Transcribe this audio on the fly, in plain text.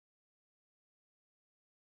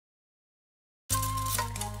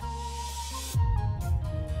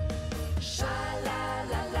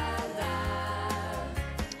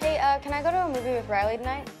can I go to a movie with Riley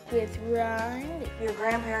tonight? With Riley? Your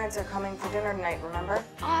grandparents are coming for dinner tonight, remember?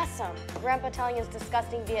 Awesome. Grandpa telling his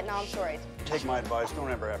disgusting Vietnam stories. Take my advice, don't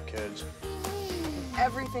ever have kids.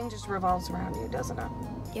 Everything just revolves around you, doesn't it?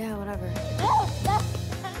 Yeah, whatever.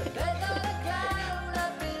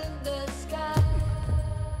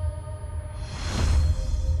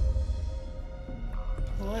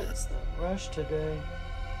 What is the rush today?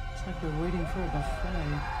 It's like we're waiting for a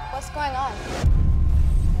buffet. What's going on?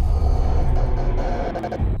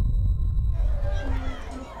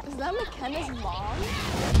 Is that McKenna's mom?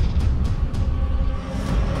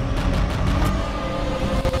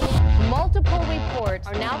 Multiple reports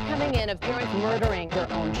are now coming in of parents murdering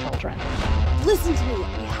their own children. Listen to me.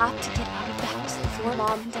 We have to get out of the house before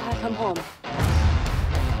Mom and Dad come home.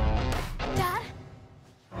 Dad?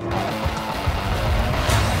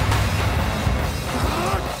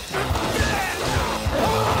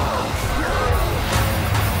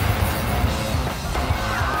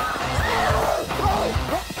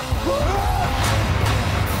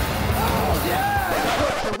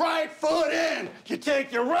 Right foot in, you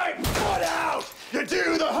take your right foot out, you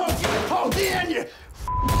do the hokey and you.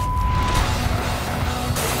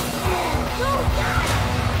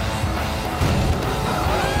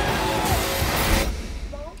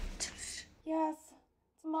 Yes,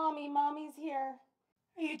 it's Mommy. Mommy's here.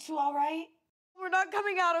 Are you two all right? We're not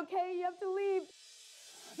coming out, okay? You have to leave.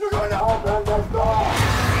 You're gonna open this door!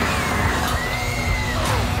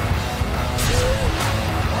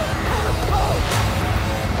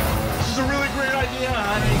 This is a really great idea,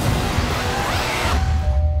 honey.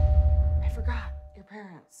 I forgot your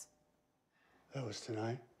parents. That was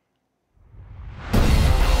tonight.